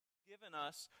given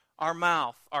us our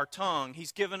mouth, our tongue.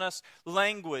 He's given us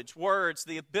language, words,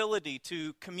 the ability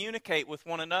to communicate with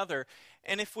one another.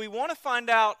 And if we want to find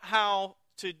out how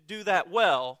to do that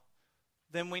well,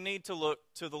 then we need to look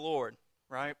to the Lord,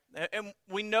 right? And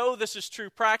we know this is true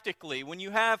practically. When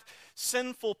you have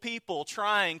sinful people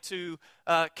trying to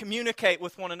communicate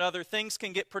with one another, things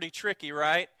can get pretty tricky,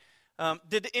 right?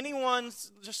 Did anyone,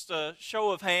 just a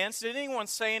show of hands, did anyone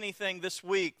say anything this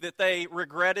week that they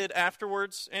regretted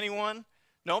afterwards? Anyone?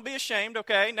 Don't be ashamed,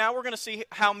 okay? Now we're going to see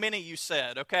how many you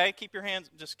said, okay? Keep your hands,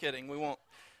 just kidding. We won't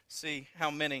see how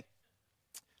many.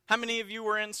 How many of you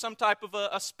were in some type of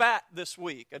a spat this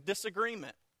week, a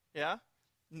disagreement? Yeah?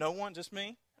 No one, just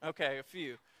me? Okay, a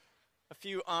few. A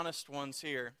few honest ones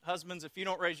here. Husbands, if you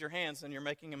don't raise your hands, then you're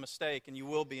making a mistake, and you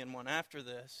will be in one after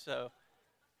this. So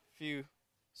if you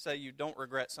say you don't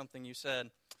regret something you said.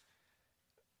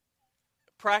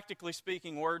 Practically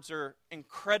speaking, words are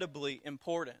incredibly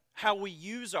important. How we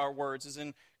use our words is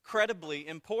incredibly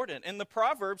important. In the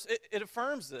Proverbs, it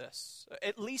affirms this.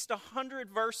 At least 100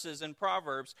 verses in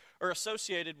Proverbs are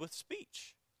associated with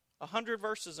speech. 100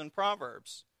 verses in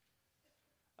Proverbs.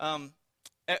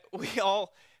 We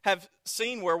all have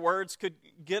seen where words could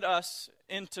get us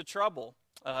into trouble.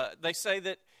 They say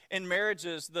that in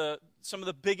marriages, some of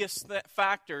the biggest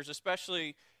factors,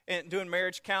 especially in doing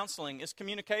marriage counseling, is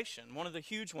communication. One of the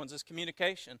huge ones is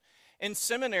communication. In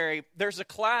seminary, there's a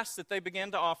class that they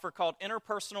began to offer called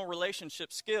Interpersonal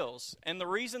Relationship Skills. And the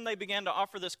reason they began to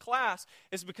offer this class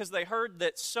is because they heard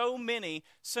that so many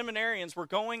seminarians were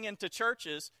going into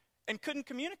churches and couldn't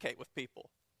communicate with people.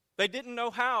 They didn't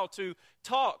know how to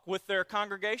talk with their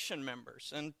congregation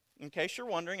members. And in case you're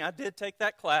wondering, I did take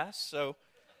that class, so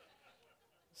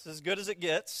it's as good as it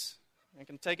gets. I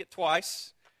can take it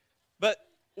twice. But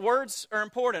words are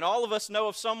important. All of us know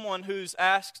of someone who's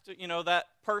asked,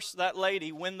 that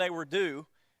lady when they were due,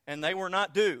 and they were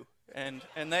not due. And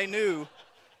they knew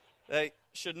they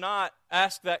should not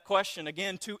ask that question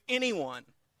again to anyone.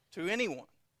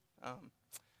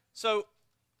 So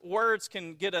words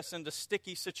can get us into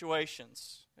sticky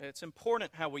situations. It's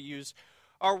important how we use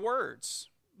our words.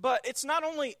 But it's not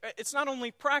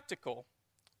only practical.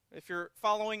 If you're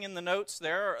following in the notes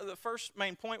there, the first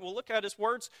main point we'll look at is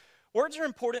words. Words are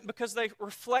important because they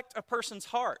reflect a person's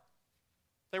heart.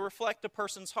 They reflect a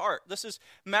person's heart. This is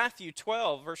Matthew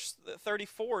 12, verse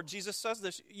 34. Jesus says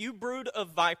this, "You brood of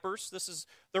vipers," this is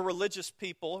the religious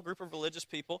people, a group of religious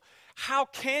people, "how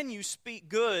can you speak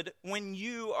good when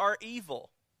you are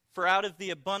evil? For out of the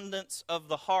abundance of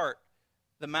the heart,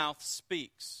 the mouth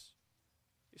speaks."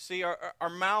 You see, our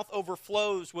mouth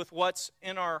overflows with what's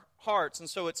in our hearts, and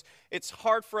so it's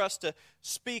hard for us to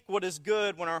speak what is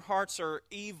good when our hearts are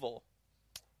evil.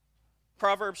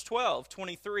 Proverbs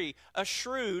 12:23, "A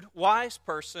shrewd, wise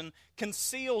person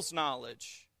conceals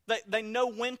knowledge." They know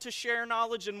when to share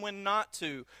knowledge and when not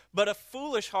to, but a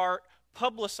foolish heart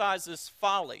publicizes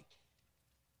folly.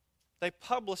 They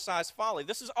publicize folly.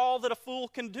 This is all that a fool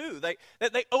can do. They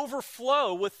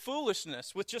overflow with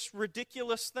foolishness, with just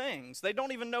ridiculous things. They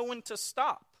don't even know when to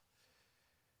stop.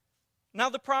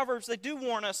 Now the Proverbs, they do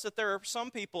warn us that there are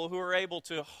some people who are able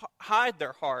to hide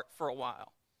their heart for a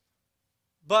while.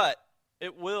 But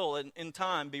it will in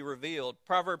time be revealed.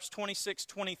 Proverbs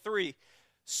 26:23,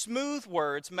 "Smooth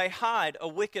words may hide a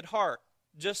wicked heart,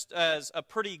 just as a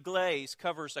pretty glaze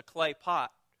covers a clay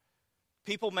pot.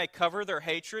 People may cover their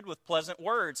hatred with pleasant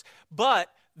words,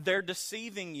 but they're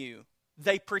deceiving you.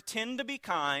 They pretend to be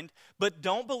kind, but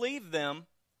don't believe them.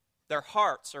 Their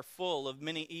hearts are full of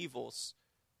many evils.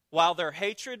 While their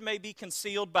hatred may be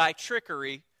concealed by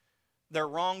trickery, their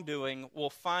wrongdoing will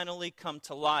finally come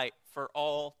to light for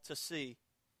all to see."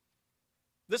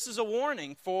 This is a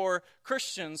warning for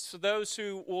Christians, for those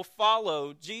who will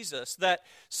follow Jesus, that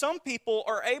some people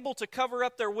are able to cover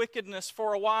up their wickedness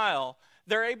for a while.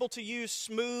 They're able to use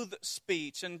smooth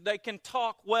speech, and they can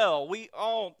talk well. We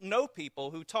all know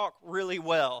people who talk really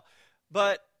well.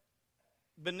 But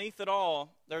beneath it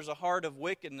all, there's a heart of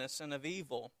wickedness and of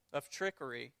evil, of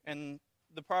trickery. And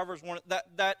the Proverbs warn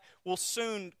that will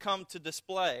soon come to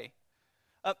display.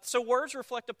 So words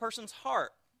reflect a person's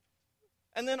heart.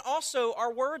 And then also,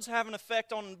 our words have an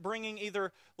effect on bringing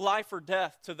either life or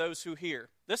death to those who hear.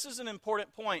 This is an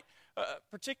important point,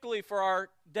 particularly for our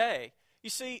day. You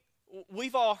see,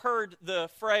 we've all heard the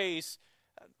phrase,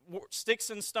 "Sticks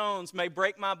and stones may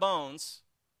break my bones,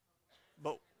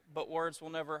 but words will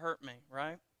never hurt me,"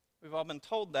 right? We've all been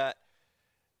told that.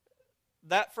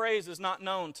 That phrase is not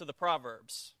known to the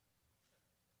Proverbs.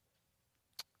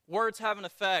 Words have an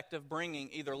effect of bringing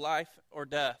either life or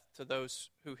death to those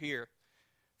who hear.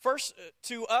 First,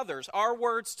 to others, our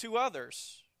words to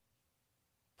others.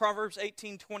 Proverbs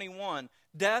 18:21,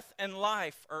 death and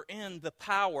life are in the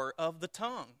power of the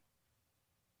tongue.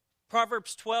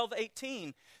 Proverbs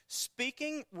 12:18,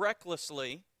 speaking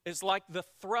recklessly is like the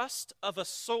thrust of a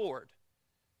sword,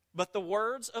 but the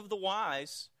words of the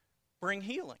wise bring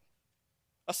healing.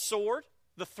 A sword,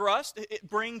 the thrust, it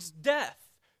brings death.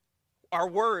 Our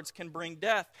words can bring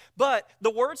death, but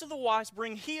the words of the wise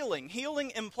bring healing.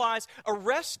 Healing implies a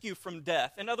rescue from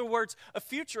death. In other words, a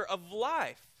future of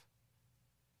life.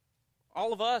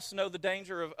 All of us know the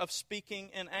danger of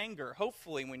speaking in anger.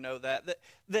 Hopefully we know that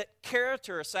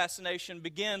character assassination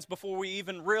begins before we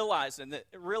even realize it,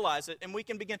 and we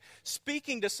can begin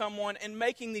speaking to someone and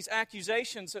making these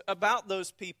accusations about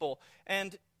those people,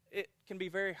 and it can be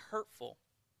very hurtful.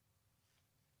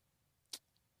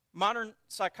 Modern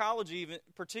psychology, even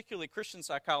particularly Christian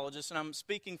psychologists, and I'm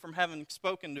speaking from having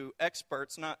spoken to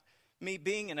experts, not me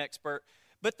being an expert,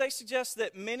 but they suggest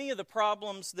that many of the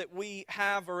problems that we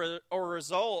have are a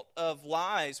result of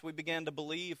lies we began to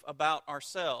believe about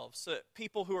ourselves.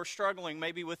 People who are struggling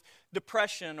maybe with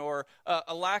depression or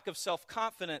a lack of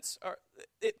self-confidence,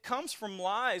 it comes from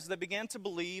lies they began to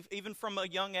believe even from a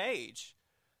young age.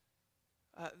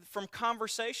 From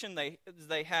conversation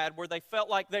they had where they felt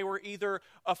like they were either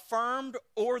affirmed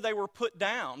or they were put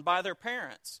down by their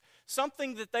parents.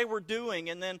 Something that they were doing,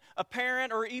 and then a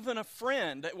parent or even a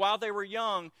friend while they were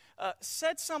young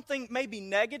said something maybe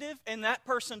negative, and that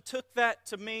person took that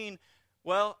to mean,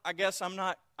 well, I guess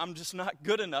I'm just not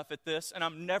good enough at this, and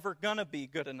I'm never gonna be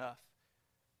good enough.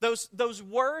 Those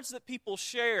words that people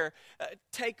share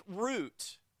take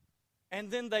root, and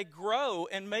then they grow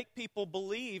and make people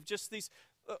believe just these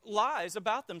lies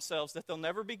about themselves, that they'll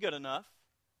never be good enough,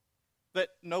 that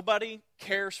nobody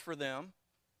cares for them,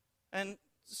 and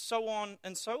so on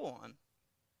and so on.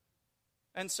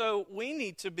 And so we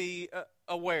need to be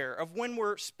aware of when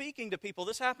we're speaking to people.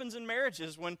 This happens in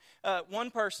marriages when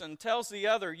one person tells the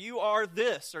other, you are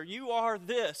this or you are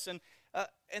this, and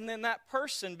then that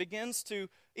person begins to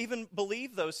even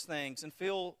believe those things and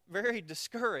feel very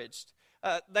discouraged.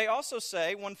 They also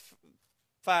say, one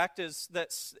fact is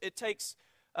that it takes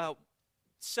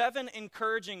 7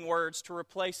 encouraging words to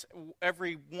replace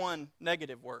every one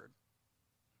negative word,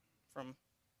 from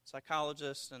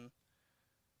psychologists and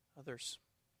others.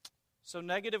 So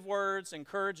negative words,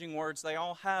 encouraging words, they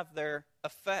all have their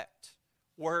effect.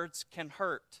 Words can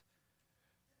hurt.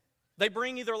 They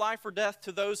bring either life or death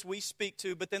to those we speak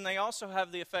to, but then they also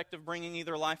have the effect of bringing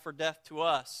either life or death to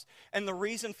us. And the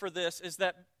reason for this is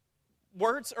that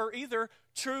words are either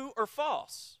true or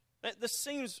false. This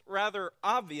seems rather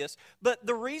obvious, but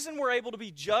the reason we're able to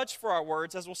be judged for our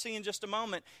words, as we'll see in just a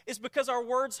moment, is because our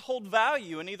words hold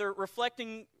value in either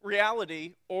reflecting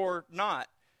reality or not.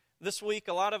 This week,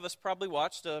 a lot of us probably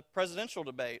watched a presidential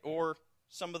debate or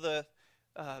some of the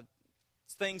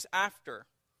things after.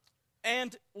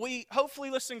 And we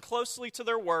hopefully listen closely to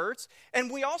their words,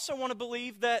 and we also want to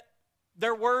believe that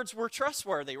their words were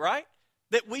trustworthy, right?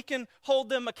 That we can hold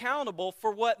them accountable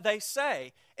for what they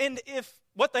say. And if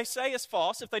what they say is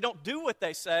false, if they don't do what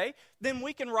they say, then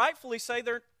we can rightfully say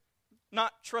they're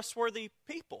not trustworthy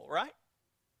people, right?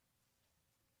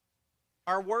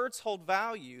 Our words hold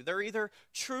value. They're either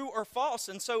true or false.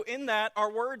 And so in that, our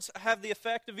words have the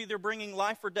effect of either bringing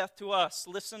life or death to us.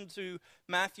 Listen to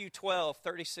Matthew 12,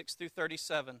 36 through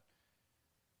 37.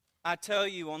 I tell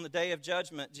you, on the day of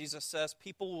judgment, Jesus says,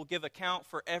 people will give account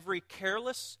for every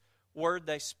careless word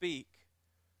they speak.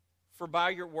 For by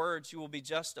your words you will be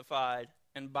justified,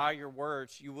 and by your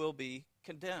words you will be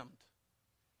condemned.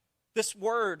 This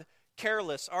word,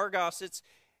 careless, argos,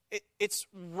 it's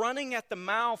running at the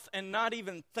mouth and not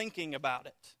even thinking about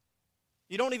it.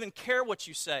 You don't even care what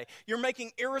you say. You're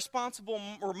making irresponsible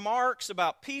remarks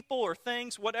about people or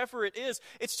things, whatever it is.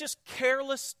 It's just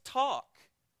careless talk.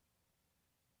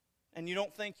 And you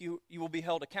don't think you will be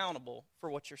held accountable for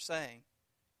what you're saying.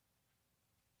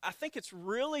 I think it's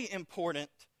really important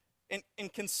in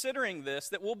considering this,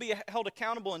 that we'll be held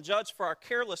accountable and judged for our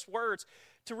careless words,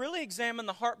 to really examine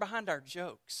the heart behind our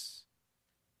jokes.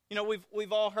 You know,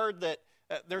 we've all heard that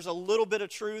there's a little bit of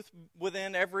truth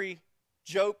within every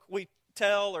joke we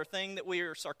tell or thing that we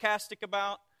are sarcastic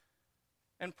about.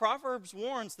 And Proverbs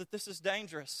warns that this is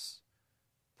dangerous.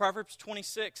 Proverbs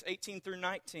 26, 18 through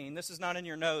 19. This is not in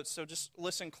your notes, so just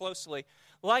listen closely.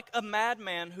 Like a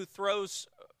madman who throws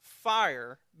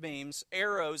fire beams,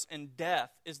 arrows, and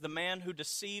death is the man who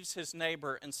deceives his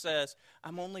neighbor and says,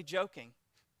 I'm only joking.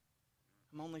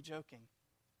 I'm only joking.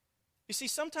 You see,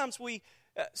 sometimes we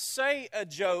say a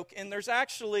joke and there's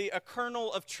actually a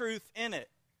kernel of truth in it,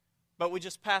 but we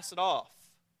just pass it off.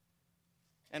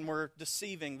 And we're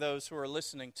deceiving those who are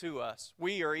listening to us.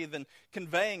 We are even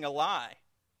conveying a lie.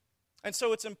 And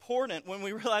so it's important when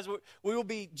we realize we will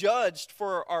be judged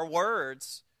for our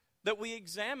words that we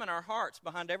examine our hearts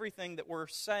behind everything that we're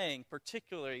saying,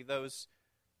 particularly those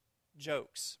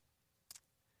jokes.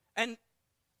 And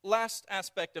last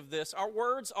aspect of this, our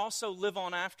words also live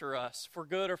on after us, for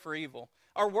good or for evil.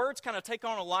 Our words kind of take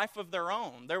on a life of their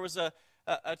own. There was a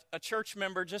church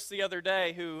member just the other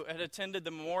day who had attended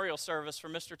the memorial service for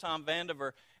Mr. Tom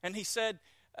Vandiver, and he said,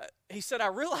 I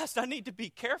realized I need to be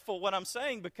careful what I'm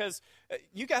saying because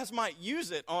you guys might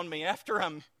use it on me after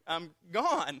I'm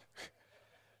gone.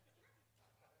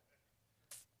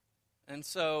 And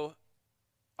so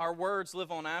our words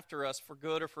live on after us for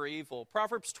good or for evil.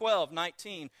 Proverbs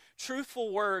 12:19,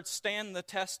 truthful words stand the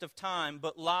test of time,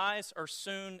 but lies are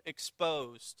soon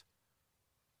exposed.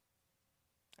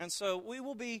 And so we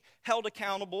will be held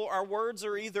accountable. Our words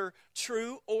are either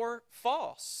true or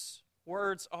false.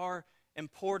 Words are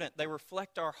important. They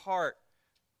reflect our heart.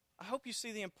 I hope you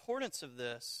see the importance of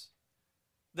this.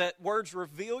 That words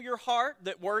reveal your heart,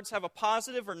 that words have a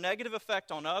positive or negative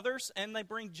effect on others, and they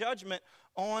bring judgment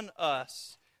on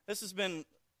us. This has been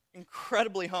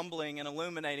incredibly humbling and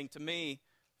illuminating to me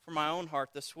for my own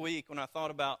heart this week when I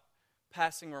thought about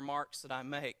passing remarks that I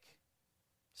make,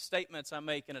 statements I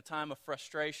make in a time of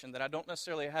frustration that I don't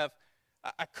necessarily have,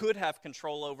 I could have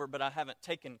control over, but I haven't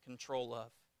taken control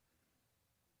of.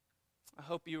 I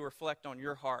hope you reflect on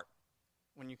your heart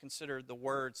when you consider the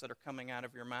words that are coming out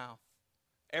of your mouth.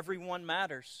 Everyone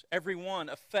matters. Everyone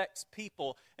affects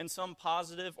people in some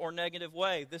positive or negative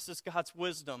way. This is God's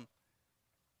wisdom.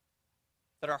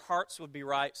 That our hearts would be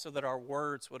right so that our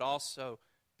words would also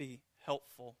be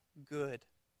helpful, good.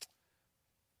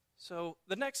 So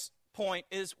the next point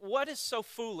is, what is so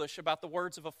foolish about the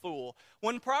words of a fool?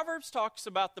 When Proverbs talks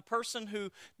about the person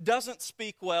who doesn't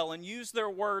speak well and use their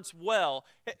words well,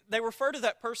 they refer to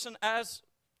that person as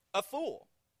a fool.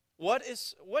 What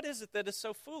is it that is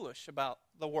so foolish about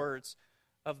the words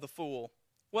of the fool?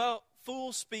 Well,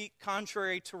 fools speak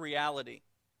contrary to reality.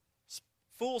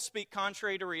 Fools speak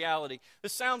contrary to reality.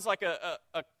 This sounds like a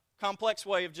complex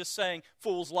way of just saying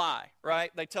fools lie,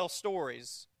 right? They tell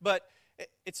stories. But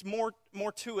it's more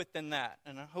to it than that,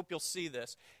 and I hope you'll see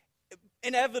this.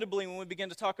 Inevitably, when we begin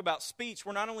to talk about speech,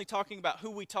 we're not only talking about who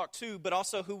we talk to, but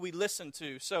also who we listen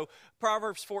to. So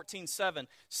Proverbs 14:7,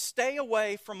 stay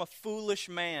away from a foolish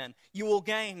man. You will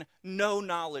gain no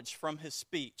knowledge from his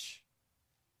speech.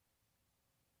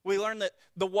 We learn that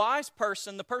the wise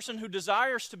person, the person who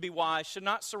desires to be wise, should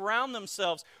not surround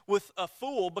themselves with a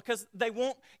fool because they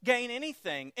won't gain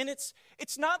anything. And it's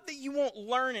not that you won't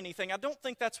learn anything. I don't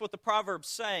think that's what the proverb's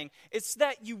saying. It's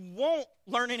that you won't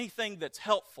learn anything that's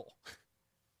helpful.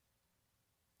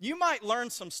 You might learn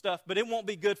some stuff, but it won't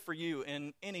be good for you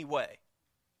in any way.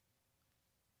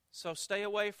 So stay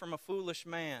away from a foolish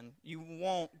man. You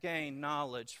won't gain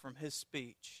knowledge from his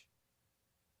speech.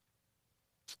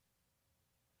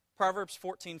 Proverbs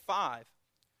 14:5,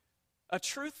 a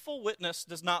truthful witness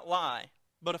does not lie,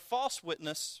 but a false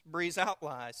witness breathes out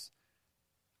lies.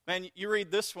 Man, you read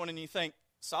this one and you think,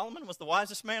 Solomon was the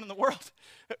wisest man in the world.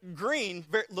 Green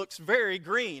looks very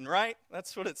green, right?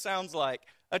 That's what it sounds like.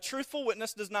 A truthful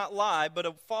witness does not lie, but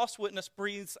a false witness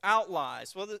breathes out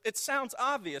lies. Well, it sounds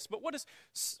obvious, but what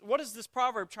is this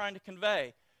proverb trying to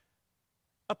convey?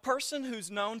 A person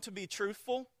who's known to be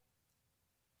truthful,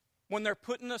 when they're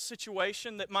put in a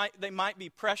situation that they might be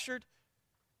pressured,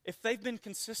 if they've been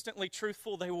consistently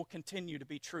truthful, they will continue to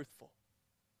be truthful.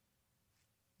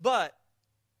 But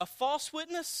a false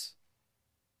witness,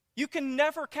 you can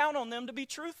never count on them to be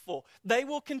truthful. They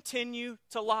will continue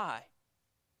to lie.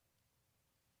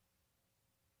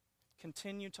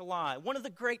 Continue to lie. One of the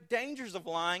great dangers of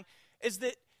lying is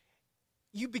that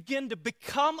you begin to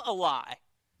become a lie.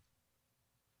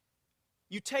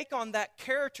 You take on that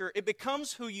character, it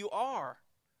becomes who you are.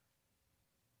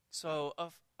 So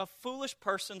a foolish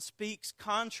person speaks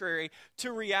contrary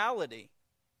to reality.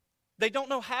 They don't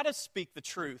know how to speak the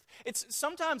truth.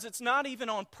 Sometimes it's not even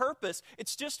on purpose.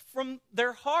 It's just from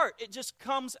their heart. It just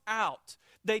comes out.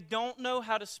 They don't know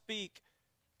how to speak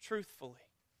truthfully.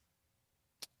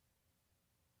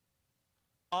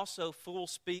 Also,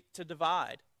 fools speak to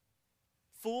divide.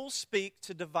 Fools speak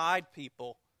to divide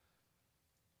people.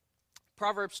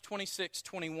 Proverbs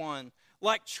 26:21,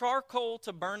 like charcoal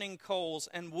to burning coals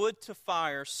and wood to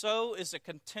fire, so is a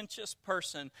contentious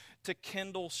person to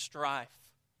kindle strife.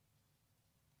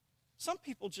 Some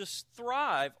people just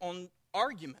thrive on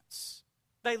arguments.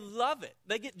 They love it.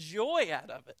 They get joy out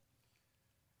of it.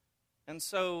 And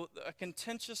so a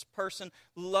contentious person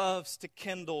loves to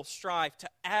kindle strife, to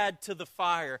add to the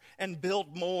fire and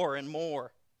build more and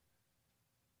more.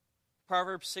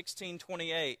 Proverbs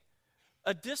 16:28,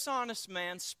 A dishonest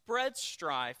man spreads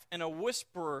strife, and a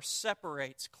whisperer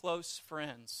separates close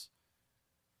friends.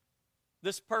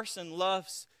 This person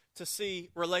loves to see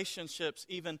relationships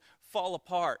even fall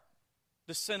apart,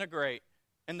 disintegrate,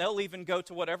 and they'll even go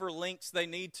to whatever lengths they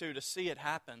need to see it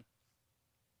happen.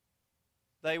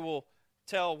 They will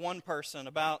tell one person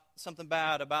about something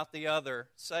bad about the other,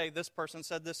 say this person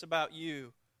said this about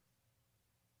you.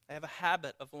 They have a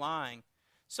habit of lying.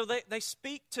 So they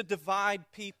speak to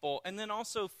divide people, and then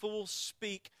also fools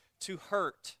speak to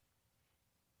hurt.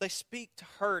 They speak to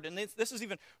hurt, and this is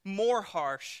even more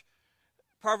harsh.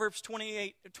 Proverbs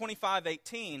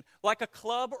 25:18, like a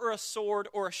club or a sword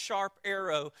or a sharp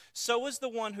arrow, so is the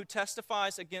one who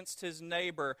testifies against his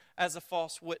neighbor as a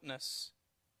false witness.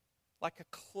 Like a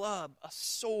club, a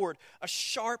sword, a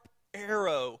sharp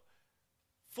arrow.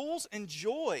 Fools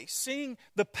enjoy seeing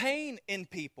the pain in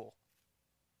people.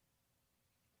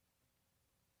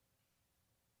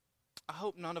 I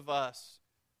hope none of us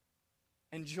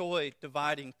enjoy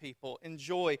dividing people,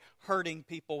 enjoy hurting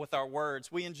people with our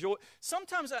words. We enjoy,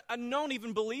 sometimes I've known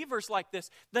even believers like this,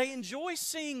 they enjoy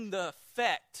seeing the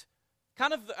effect,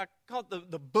 kind of, I call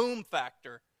it the boom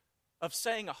factor of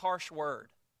saying a harsh word.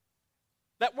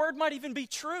 That word might even be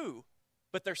true,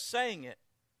 but they're saying it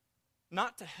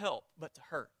not to help, but to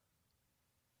hurt.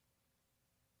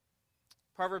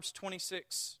 Proverbs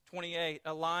 26:28,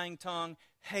 a lying tongue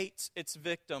hates its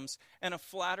victims, and a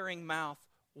flattering mouth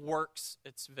works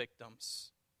its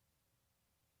victims.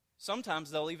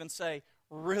 Sometimes they'll even say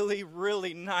really,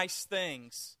 really nice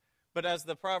things, but as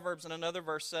the Proverbs in another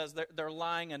verse says, they're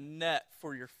lying a net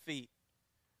for your feet.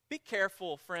 Be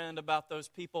careful, friend, about those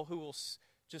people who will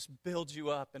just build you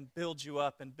up and build you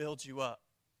up and build you up.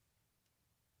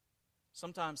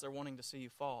 Sometimes they're wanting to see you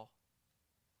fall.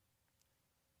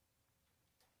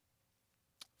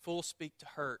 Fools speak to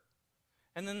hurt.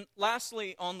 And then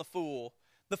lastly, on the fool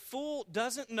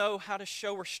doesn't know how to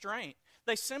show restraint.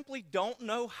 They simply don't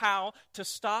know how to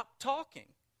stop talking.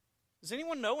 Does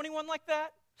anyone know anyone like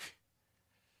that?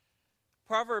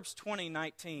 Proverbs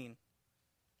 20:19.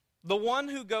 The one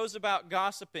who goes about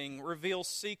gossiping reveals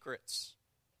secrets.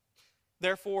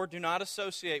 Therefore, do not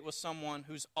associate with someone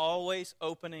who's always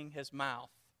opening his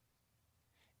mouth.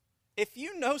 If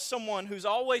you know someone who's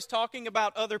always talking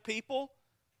about other people,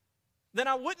 then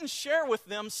I wouldn't share with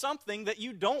them something that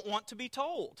you don't want to be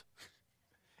told.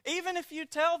 Even if you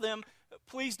tell them,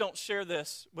 please don't share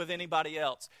this with anybody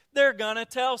else, they're going to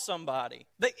tell somebody.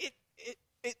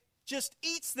 It just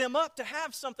eats them up to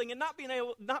have something and not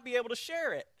be able to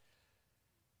share it.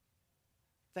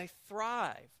 They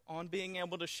thrive on being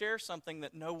able to share something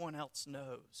that no one else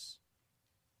knows.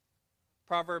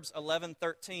 Proverbs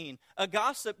 11:13. A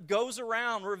gossip goes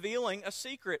around revealing a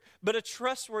secret, but a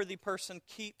trustworthy person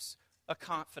keeps a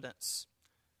confidence.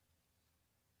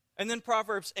 And then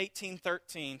Proverbs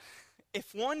 18:13.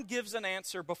 If one gives an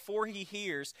answer before he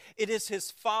hears, it is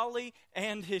his folly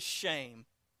and his shame.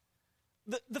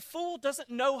 The fool doesn't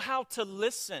know how to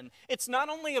listen. It's not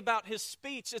only about his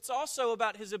speech, it's also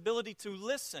about his ability to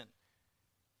listen.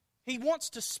 He wants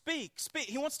to speak.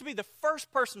 He wants to be the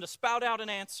first person to spout out an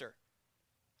answer.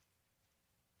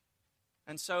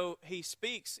 And so he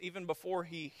speaks even before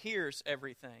he hears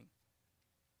everything.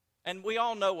 And we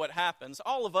all know what happens.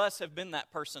 All of us have been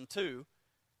that person too,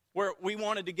 where we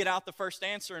wanted to get out the first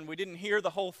answer and we didn't hear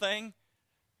the whole thing.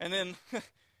 And then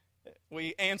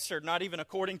we answered not even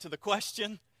according to the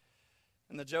question,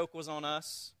 and the joke was on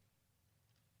us.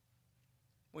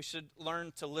 We should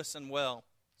learn to listen well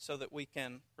so that we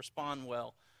can respond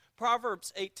well.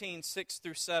 Proverbs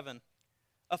 18:6-7.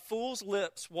 A fool's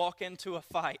lips walk into a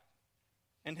fight,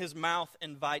 and his mouth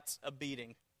invites a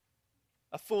beating.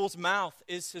 A fool's mouth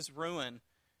is his ruin,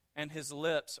 and his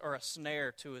lips are a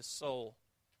snare to his soul.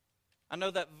 I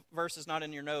know that verse is not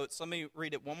in your notes. Let me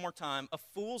read it one more time. A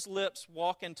fool's lips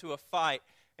walk into a fight,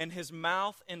 and his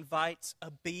mouth invites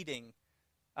a beating.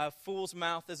 A fool's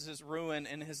mouth is his ruin,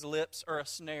 and his lips are a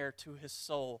snare to his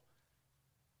soul.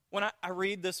 When I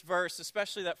read this verse,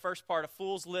 especially that first part, a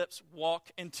fool's lips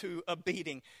walk into a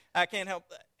beating. I can't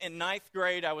help, in 9th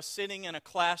grade, I was sitting in a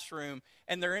classroom,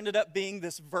 and there ended up being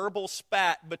this verbal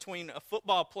spat between a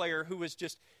football player who was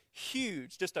just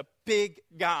huge, just a big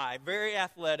guy, very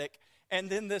athletic, and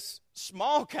then this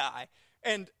small guy.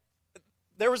 And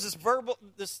there was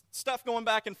this stuff going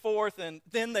back and forth, and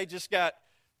then they just got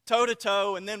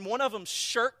toe-to-toe, and then one of them's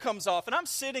shirt comes off, and I'm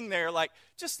sitting there like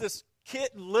just this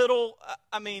kid,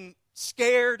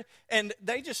 scared, and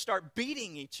they just start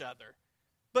beating each other.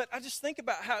 But I just think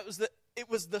about how it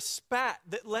was the spat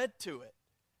that led to it.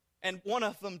 And one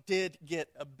of them did get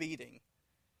a beating.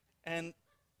 And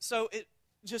so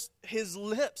just his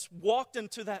lips walked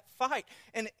into that fight,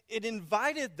 and it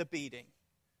invited the beating.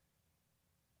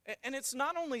 And it's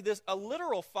not only a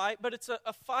literal fight, but it's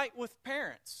a fight with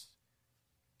parents.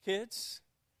 Kids,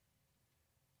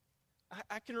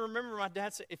 I can remember my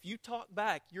dad said, if you talk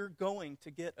back, you're going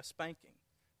to get a spanking.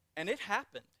 And it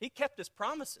happened. He kept his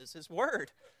promises, his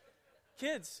word.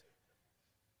 Kids,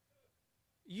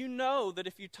 you know that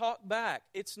if you talk back,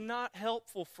 it's not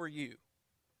helpful for you.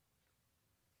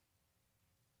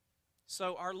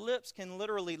 So our lips can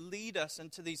literally lead us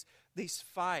into these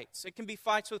fights. It can be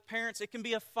fights with parents. It can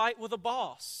be a fight with a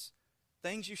boss.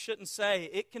 Things you shouldn't say.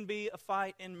 It can be a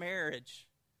fight in marriage,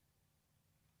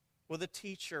 with a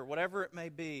teacher, whatever it may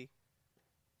be.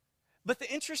 But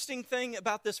the interesting thing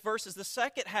about this verse is the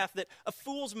second half, that a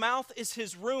fool's mouth is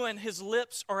his ruin, his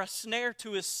lips are a snare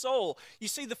to his soul. You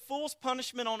see, the fool's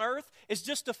punishment on earth is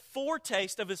just a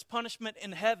foretaste of his punishment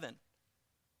in heaven.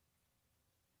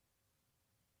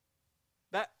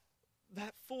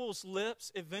 That fool's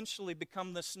lips eventually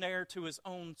become the snare to his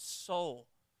own soul.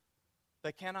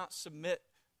 They cannot submit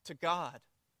to God.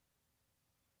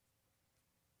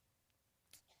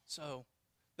 So,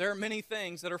 there are many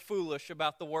things that are foolish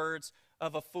about the words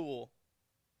of a fool.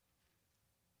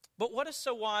 But what is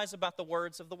so wise about the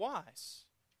words of the wise?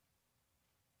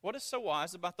 What is so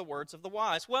wise about the words of the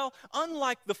wise? Well,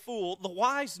 unlike the fool, the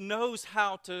wise knows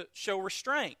how to show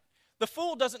restraint. The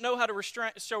fool doesn't know how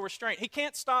to show restraint. He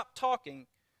can't stop talking.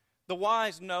 The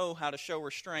wise know how to show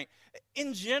restraint.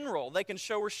 In general, they can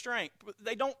show restraint.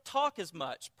 They don't talk as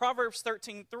much. Proverbs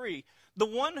 13:3, the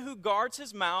one who guards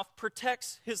his mouth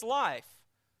protects his life.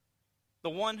 The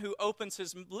one who opens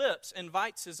his lips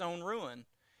invites his own ruin.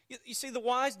 You see, the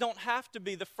wise don't have to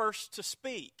be the first to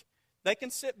speak. They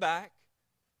can sit back.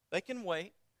 They can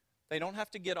wait. They don't have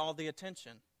to get all the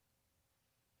attention.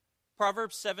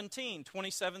 Proverbs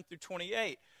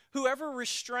 17:27-28. Whoever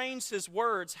restrains his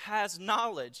words has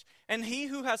knowledge, and he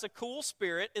who has a cool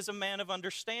spirit is a man of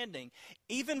understanding.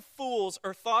 Even fools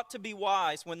are thought to be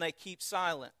wise when they keep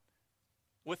silent.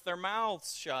 With their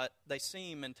mouths shut, they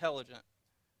seem intelligent.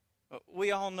 We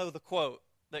all know the quote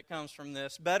that comes from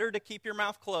this. Better to keep your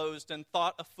mouth closed and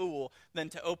thought a fool than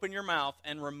to open your mouth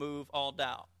and remove all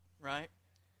doubt, right?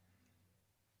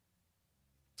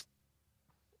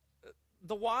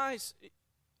 The wise,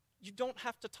 you don't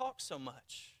have to talk so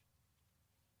much.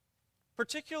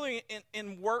 Particularly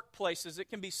in workplaces, it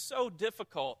can be so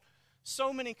difficult.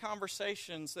 So many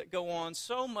conversations that go on,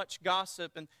 so much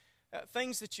gossip, and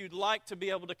things that you'd like to be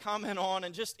able to comment on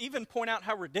and just even point out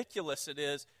how ridiculous it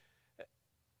is.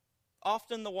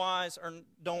 Often the wise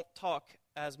don't talk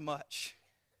as much.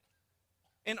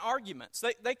 In arguments,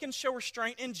 they can show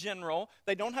restraint in general.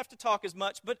 They don't have to talk as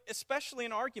much, but especially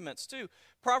in arguments too.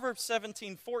 Proverbs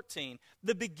 17:14,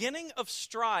 the beginning of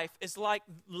strife is like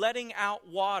letting out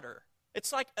water.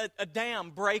 It's like a dam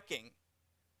breaking.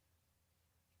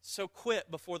 So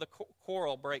quit before the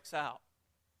quarrel breaks out.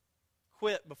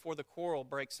 Quit before the quarrel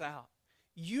breaks out.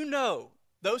 You know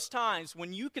those times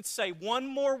when you could say one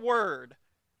more word,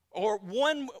 or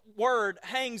one word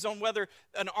hangs on whether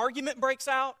an argument breaks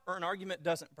out or an argument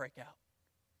doesn't break out.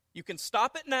 You can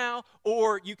stop it now,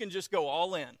 or you can just go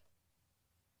all in.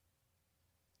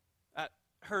 I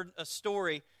heard a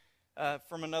story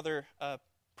from another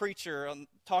preacher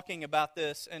talking about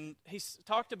this, and he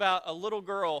talked about a little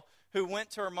girl who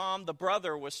went to her mom. The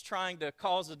brother was trying to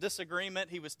cause a disagreement.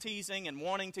 He was teasing and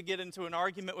wanting to get into an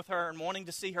argument with her and wanting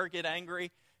to see her get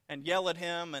angry and yell at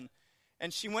him, and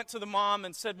she went to the mom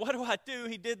and said, what do I do?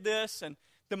 He did this. And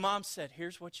the mom said,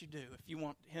 here's what you do if you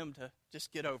want him to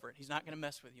just get over it. He's not going to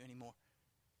mess with you anymore.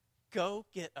 Go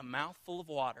get a mouthful of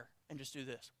water and just do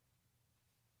this.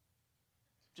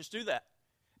 Just do that.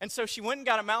 And so she went and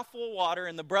got a mouthful of water,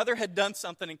 and the brother had done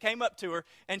something and came up to her,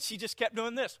 and she just kept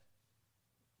doing this.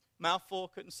 Mouthful,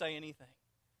 couldn't say anything.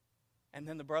 And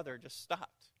then the brother just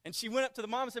stopped. And she went up to the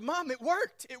mom and said, Mom, it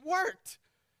worked. It worked.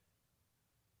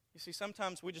 You see,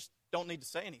 sometimes we just don't need to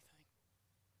say anything.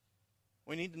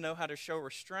 We need to know how to show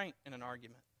restraint in an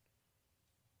argument.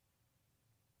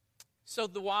 So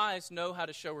the wise know how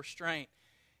to show restraint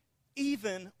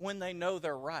even when they know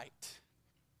they're right.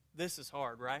 This is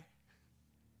hard, right?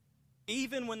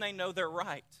 Even when they know they're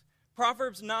right.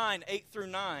 Proverbs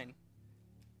 9:8-9.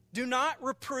 Do not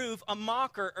reprove a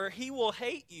mocker, or he will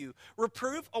hate you.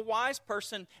 Reprove a wise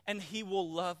person, and he will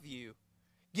love you.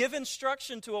 Give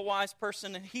instruction to a wise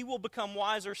person, and he will become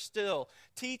wiser still.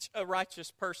 Teach a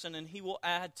righteous person, and he will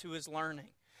add to his learning.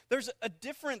 There's a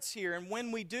difference here in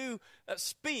when we do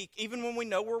speak, even when we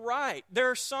know we're right. There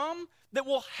are some that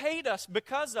will hate us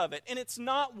because of it, and it's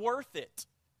not worth it.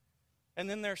 And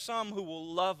then there are some who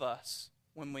will love us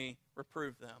when we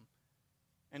reprove them.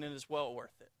 and it is well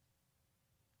worth it.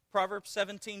 Proverbs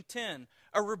 17:10,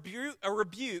 a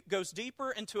rebuke goes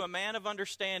deeper into a man of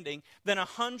understanding than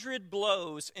 100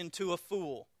 blows into a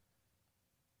fool.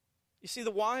 You see,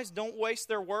 the wise don't waste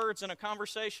their words in a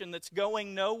conversation that's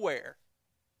going nowhere.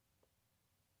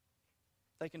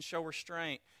 They can show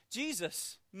restraint.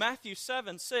 Jesus, Matthew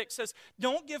 7:6 says,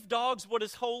 don't give dogs what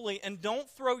is holy, and don't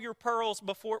throw your pearls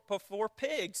before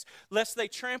pigs, lest they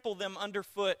trample them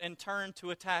underfoot and turn to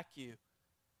attack you.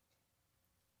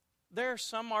 There are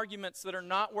some arguments that are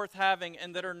not worth having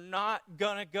and that are not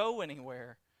going to go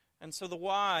anywhere. And so the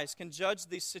wise can judge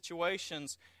these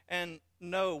situations and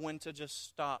know when to just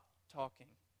stop talking.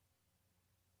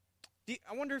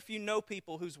 I wonder if you know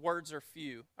people whose words are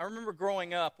few. I remember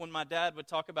growing up when my dad would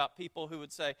talk about people who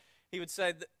would say,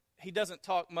 that he doesn't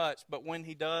talk much, but when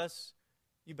he does,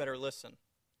 you better listen.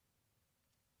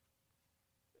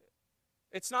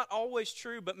 It's not always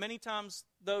true, but many times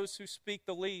those who speak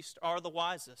the least are the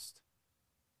wisest.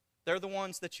 They're the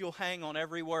ones that you'll hang on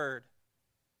every word.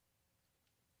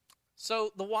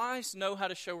 So the wise know how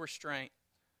to show restraint.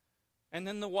 And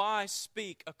then the wise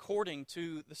speak according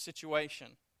to the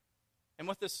situation. And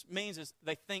what this means is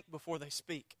they think before they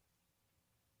speak.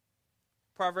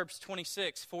 Proverbs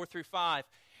 26, 4-5.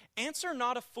 Answer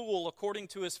not a fool according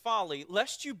to his folly,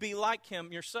 lest you be like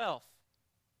him yourself.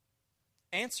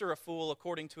 Answer a fool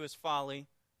according to his folly,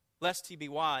 lest he be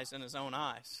wise in his own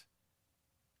eyes.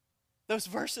 Those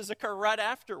verses occur right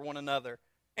after one another.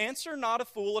 Answer not a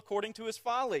fool according to his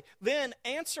folly. Then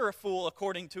answer a fool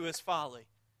according to his folly.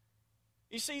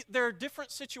 You see, there are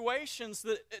different situations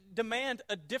that demand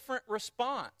a different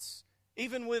response,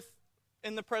 even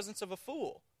in the presence of a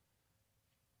fool.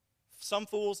 Some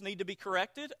fools need to be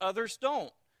corrected, others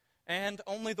don't. And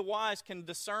only the wise can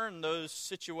discern those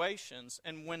situations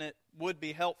and when it would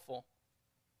be helpful.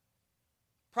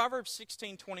 Proverbs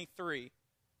 16:23.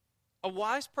 A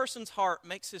wise person's heart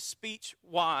makes his speech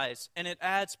wise, and it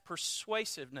adds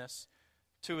persuasiveness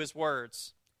to his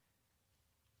words.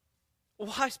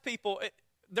 Wise people,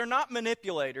 they're not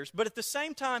manipulators, but at the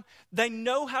same time, they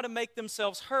know how to make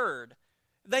themselves heard.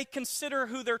 They consider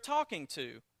who they're talking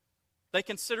to. They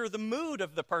consider the mood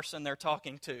of the person they're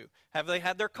talking to. Have they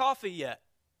had their coffee yet?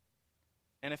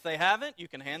 And if they haven't, you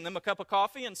can hand them a cup of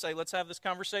coffee and say, let's have this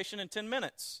conversation in 10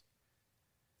 minutes.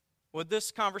 Would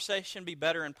this conversation be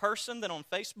better in person than on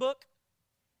Facebook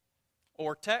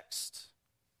or text?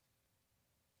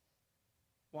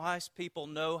 Wise people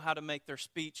know how to make their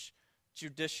speech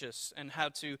judicious and how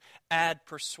to add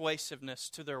persuasiveness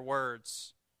to their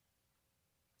words.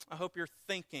 I hope you're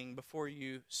thinking before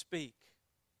you speak,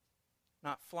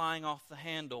 not flying off the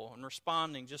handle and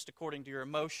responding just according to your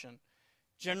emotion.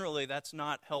 Generally, that's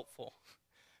not helpful.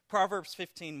 Proverbs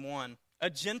 15:1. A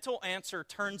gentle answer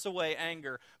turns away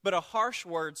anger, but a harsh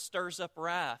word stirs up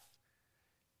wrath.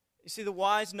 You see, the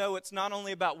wise know it's not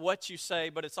only about what you say,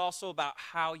 but it's also about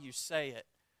how you say it.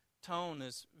 Tone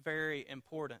is very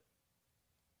important.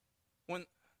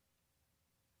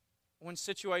 When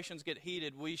situations get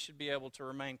heated, we should be able to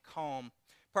remain calm.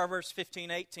 Proverbs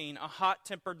 15:18, a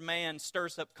hot-tempered man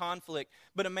stirs up conflict,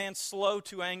 but a man slow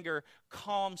to anger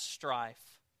calms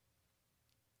strife.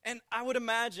 And I would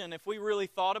imagine if we really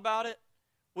thought about it,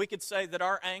 we could say that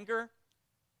our anger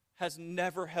has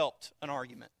never helped an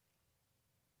argument,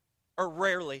 or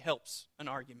rarely helps an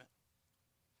argument.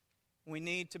 We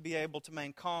need to be able to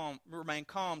remain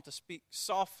calm, to speak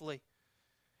softly.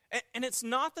 And it's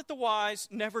not that the wise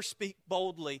never speak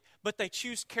boldly, but they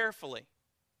choose carefully.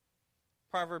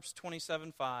 Proverbs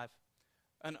 27:5,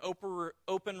 an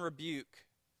open rebuke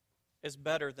is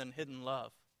better than hidden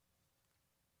love.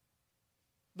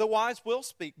 The wise will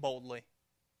speak boldly.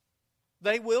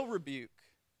 They will rebuke,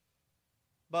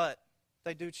 but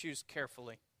they do choose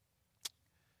carefully.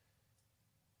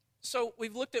 So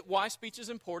we've looked at why speech is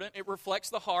important. It reflects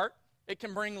the heart. It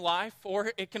can bring life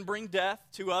or it can bring death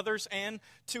to others and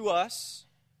to us.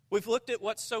 We've looked at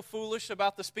what's so foolish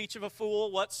about the speech of a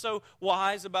fool, what's so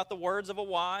wise about the words of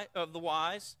the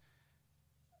wise.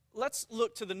 Let's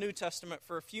look to the New Testament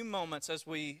for a few moments as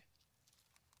we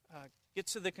get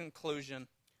to the conclusion.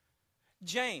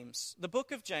 James, the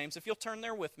book of James, if you'll turn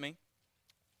there with me,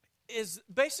 has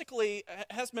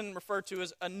been referred to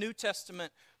as a New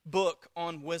Testament book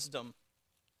on wisdom.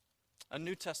 A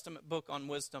New Testament book on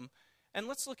wisdom. And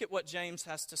let's look at what James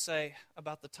has to say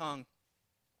about the tongue.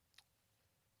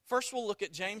 First, we'll look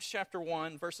at James chapter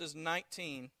 1, verses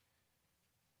 19,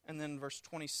 and then verse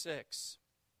 26.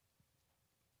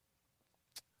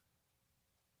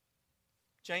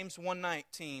 James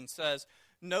 1:19 says,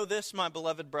 "Know this, my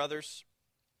beloved brothers,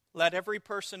 let every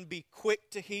person be quick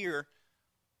to hear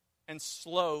and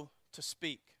slow to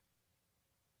speak."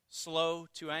 slow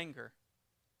to anger.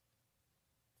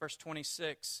 Verse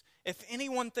 26, if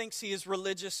anyone thinks he is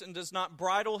religious and does not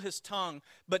bridle his tongue,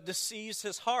 but deceives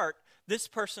his heart, this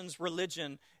person's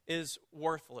religion is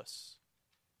worthless.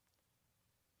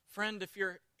 Friend, if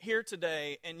you're here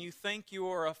today and you think you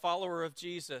are a follower of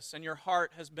Jesus and your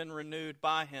heart has been renewed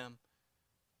by him,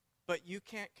 but you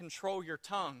can't control your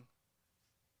tongue,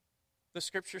 the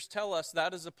scriptures tell us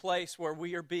that is a place where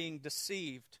we are being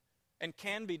deceived and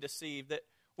can be deceived, that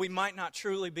we might not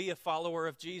truly be a follower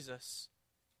of Jesus.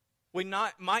 We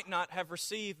might not have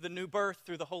received the new birth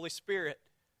through the Holy Spirit.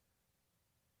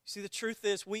 See, the truth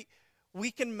is we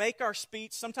can make our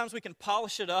speech, sometimes we can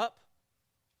polish it up,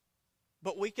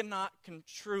 but we cannot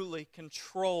truly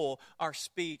control our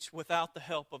speech without the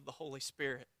help of the Holy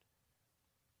Spirit,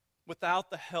 without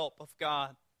the help of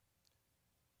God.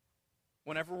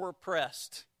 Whenever we're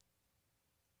pressed,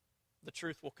 the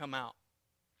truth will come out.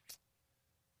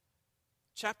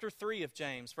 Chapter 3 of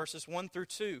James, verses 1 through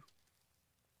 2.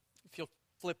 If you'll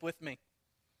flip with me.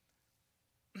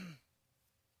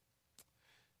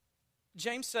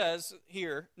 James says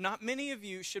here, not many of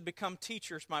you should become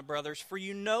teachers, my brothers, for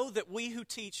you know that we who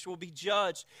teach will be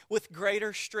judged with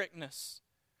greater strictness.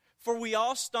 For we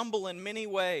all stumble in many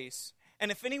ways.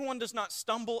 And if anyone does not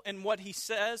stumble in what he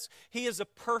says, he is a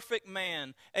perfect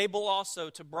man, able also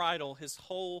to bridle his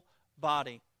whole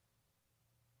body.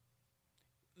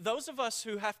 Those of us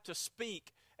who have to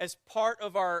speak as part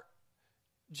of our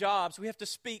jobs, we have to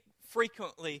speak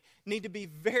frequently, need to be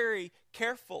very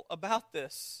careful about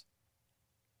this.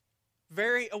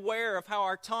 Very aware of how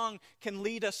our tongue can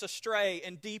lead us astray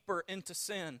and deeper into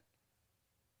sin.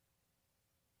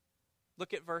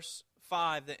 Look at verse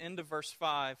 5, the end of verse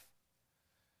 5.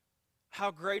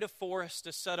 How great a forest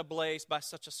is set ablaze by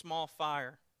such a small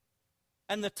fire.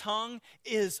 And the tongue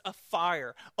is a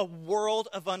fire, a world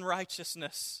of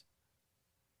unrighteousness.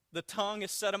 The tongue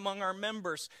is set among our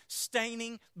members,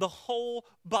 staining the whole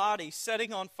body,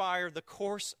 setting on fire the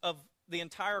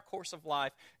entire course of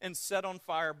life, and set on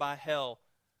fire by hell.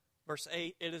 Verse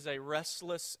 8, it is a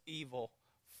restless evil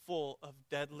full of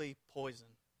deadly poison.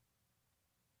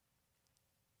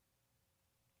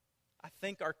 I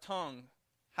think our tongue,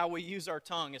 how we use our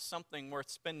tongue, is something worth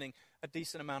spending a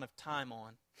decent amount of time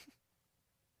on.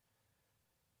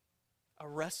 A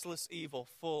restless evil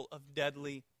full of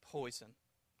deadly poison.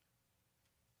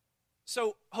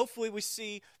 So hopefully we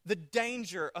see the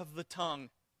danger of the tongue,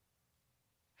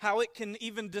 how it can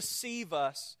even deceive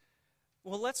us.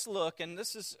 Well, let's look, and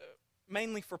this is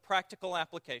mainly for practical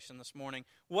application this morning.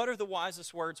 What are the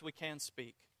wisest words we can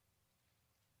speak?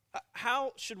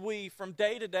 How should we, from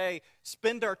day to day,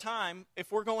 spend our time?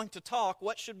 If we're going to talk,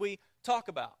 what should we talk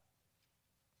about?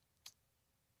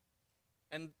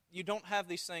 And you don't have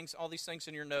all these things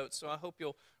in your notes, so I hope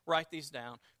you'll write these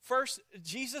down. First,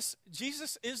 Jesus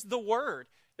is the Word.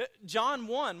 John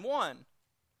 1:1,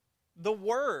 the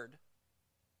Word,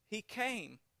 He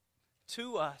came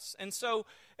to us. And so,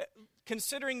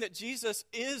 considering that Jesus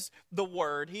is the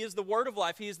Word, He is the Word of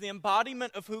life, He is the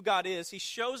embodiment of who God is, He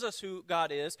shows us who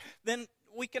God is, then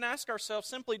we can ask ourselves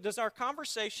simply, does our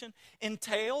conversation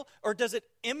entail or does it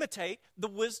imitate the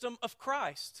wisdom of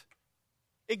Christ?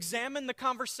 Examine the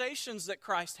conversations that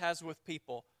Christ has with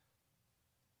people.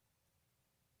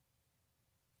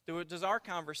 Does our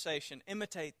conversation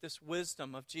imitate this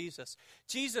wisdom of Jesus?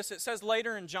 Jesus, it says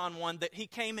later in John 1 that He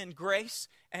came in grace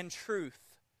and truth.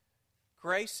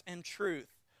 Grace and truth.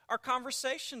 Our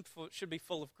conversation should be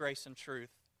full of grace and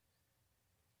truth.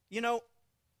 You know,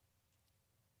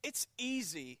 it's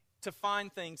easy to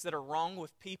find things that are wrong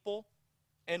with people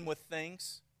and with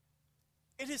things.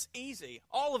 It is easy.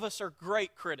 All of us are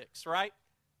great critics, right?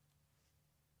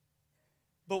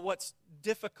 But what's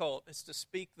difficult is to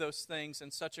speak those things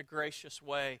in such a gracious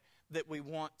way that we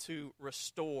want to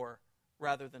restore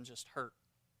rather than just hurt.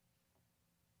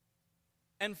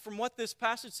 And from what this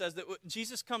passage says, that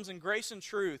Jesus comes in grace and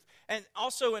truth. And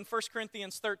also in 1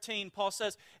 Corinthians 13, Paul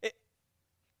says,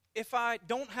 if I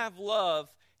don't have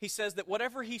love, he says that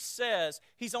whatever he says,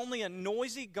 he's only a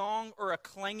noisy gong or a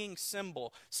clanging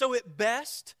cymbal. So at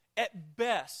best,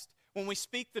 when we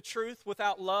speak the truth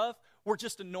without love, we're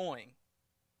just annoying.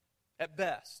 At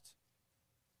best.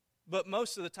 But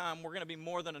most of the time, we're going to be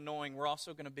more than annoying. We're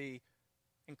also going to be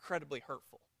incredibly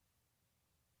hurtful.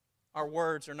 Our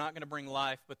words are not going to bring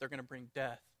life, but they're going to bring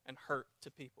death and hurt to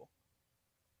people.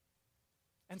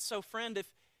 And so, friend,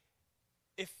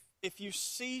 if you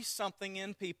see something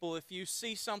in people, if you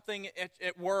see something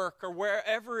at work or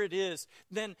wherever it is,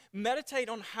 then meditate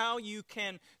on how you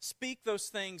can speak those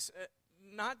things,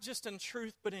 not just in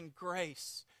truth, but in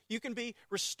grace. You can be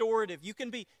restorative. You can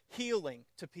be healing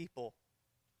to people.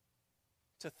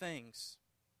 to things.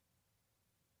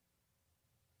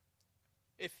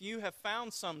 If you have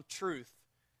found some truth,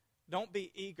 don't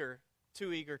be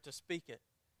too eager to speak it.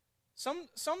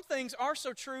 Some things are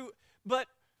so true, but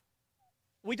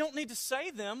we don't need to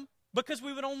say them because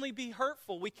we would only be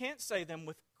hurtful. We can't say them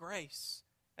with grace,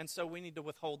 and so we need to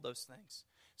withhold those things.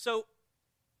 So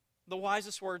the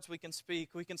wisest words we can speak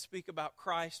about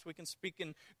Christ, we can speak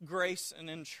in grace and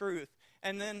in truth.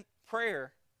 And then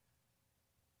prayer.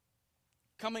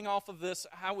 Coming off of this,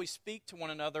 how we speak to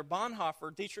one another,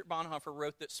 Dietrich Bonhoeffer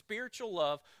wrote that spiritual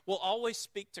love will always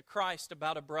speak to Christ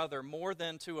about a brother more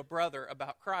than to a brother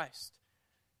about Christ.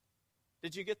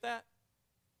 Did you get that?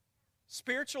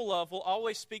 Spiritual love will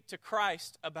always speak to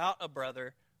Christ about a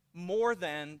brother more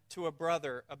than to a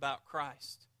brother about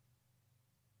Christ.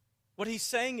 What he's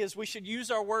saying is we should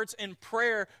use our words in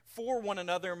prayer for one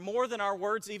another more than our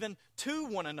words even to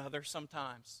one another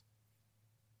sometimes.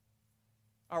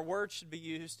 Our words should be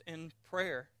used in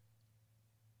prayer.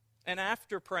 And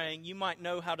after praying, you might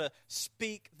know how to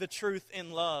speak the truth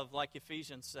in love, like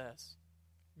Ephesians says,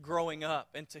 growing up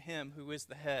into Him who is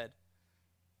the head.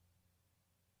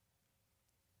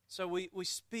 So we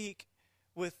speak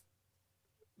with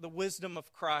the wisdom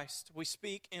of Christ. We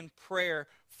speak in prayer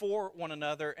for one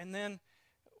another, and then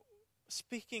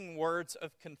speaking words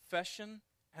of confession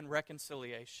and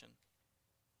reconciliation.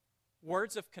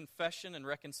 Words of confession and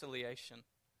reconciliation.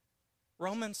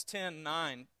 Romans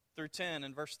 10:9 through 10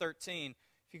 and verse 13,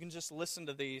 if you can just listen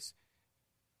to these.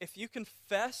 If you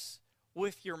confess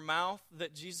with your mouth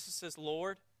that Jesus is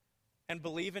Lord and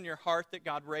believe in your heart that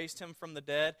God raised Him from the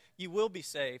dead, you will be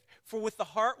saved. For with the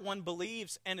heart one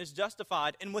believes and is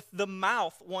justified, and with the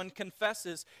mouth one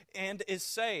confesses and is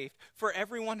saved. For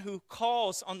everyone who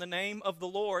calls on the name of the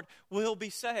Lord will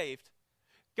be saved.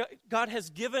 God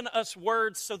has given us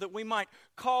words so that we might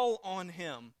call on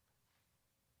Him,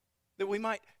 that we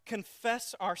might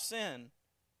confess our sin.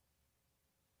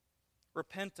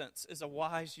 Repentance is a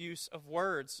wise use of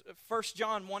words. 1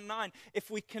 John 1:9, if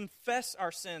we confess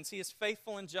our sins, He is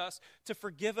faithful and just to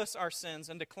forgive us our sins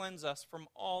and to cleanse us from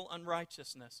all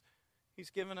unrighteousness. He's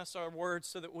given us our words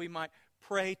so that we might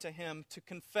pray to Him, to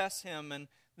confess Him, and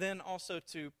then also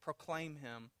to proclaim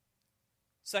Him.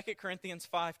 2 Corinthians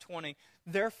 5:20,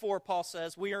 therefore, Paul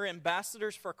says, we are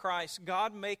ambassadors for Christ,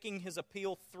 God making His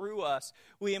appeal through us.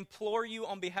 We implore you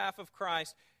on behalf of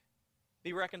Christ,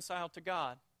 be reconciled to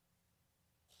God.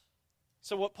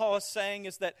 So what Paul is saying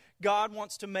is that God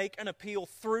wants to make an appeal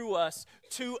through us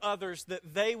to others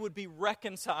that they would be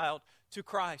reconciled to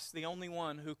Christ, the only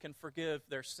one who can forgive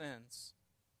their sins.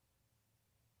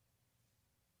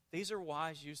 These are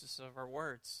wise uses of our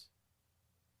words.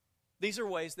 These are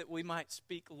ways that we might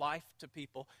speak life to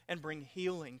people and bring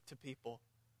healing to people.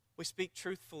 We speak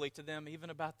truthfully to them even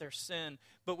about their sin,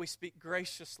 but we speak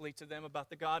graciously to them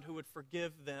about the God who would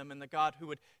forgive them and the God who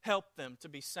would help them to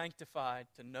be sanctified,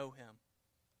 to know Him.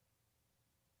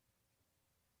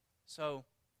 So,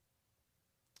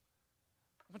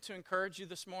 I want to encourage you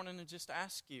this morning and just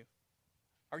ask you,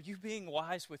 are you being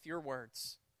wise with your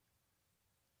words?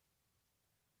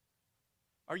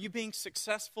 Are you being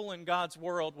successful in God's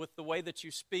world with the way that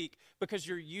you speak because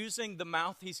you're using the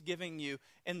mouth He's given you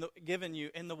in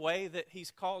the way that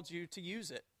He's called you to use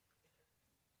it?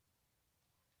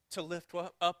 To lift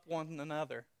up one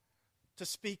another, to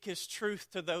speak His truth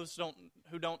to those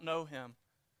who don't know Him,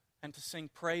 and to sing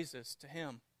praises to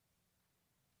Him.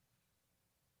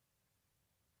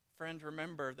 Friend,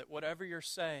 remember that whatever you're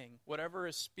saying, whatever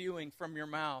is spewing from your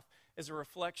mouth is a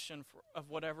reflection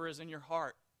of whatever is in your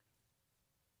heart.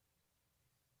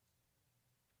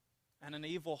 And an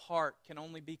evil heart can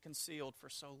only be concealed for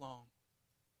so long.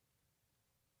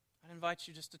 I invite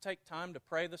you just to take time to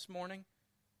pray this morning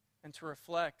and to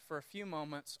reflect for a few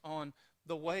moments on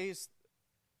the ways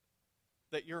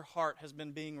that your heart has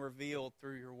been being revealed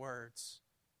through your words.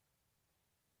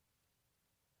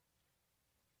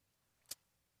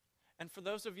 And for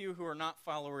those of you who are not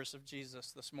followers of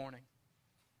Jesus this morning,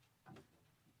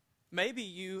 maybe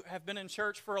you have been in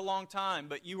church for a long time,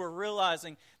 but you are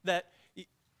realizing that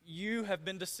you have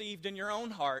been deceived in your own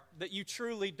heart, that you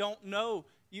truly don't know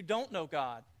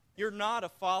God. You're not a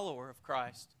follower of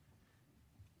Christ.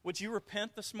 Would you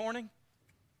repent this morning?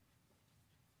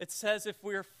 It says if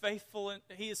we are faithful,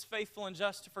 He is faithful and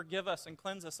just to forgive us and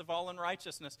cleanse us of all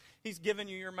unrighteousness. He's given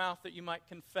you your mouth that you might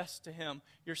confess to Him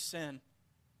your sin,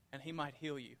 and He might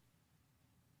heal you.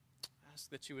 I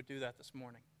ask that you would do that this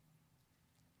morning.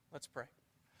 Let's pray.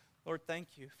 Lord, thank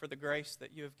you for the grace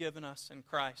that you have given us in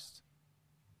Christ.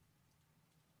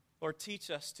 Lord, teach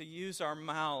us to use our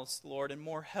mouths, Lord, in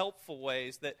more helpful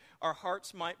ways, that our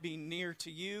hearts might be near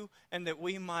to you and that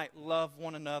we might love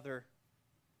one another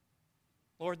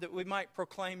Lord, that we might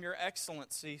proclaim your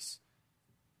excellencies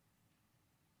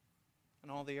in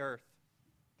all the earth.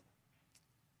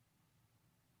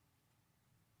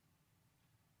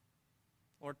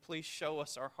 Lord, please show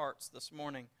us our hearts this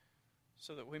morning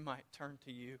so that we might turn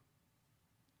to you.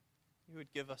 You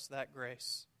would give us that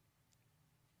grace.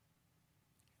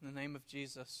 In the name of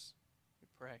Jesus, we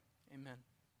pray. Amen.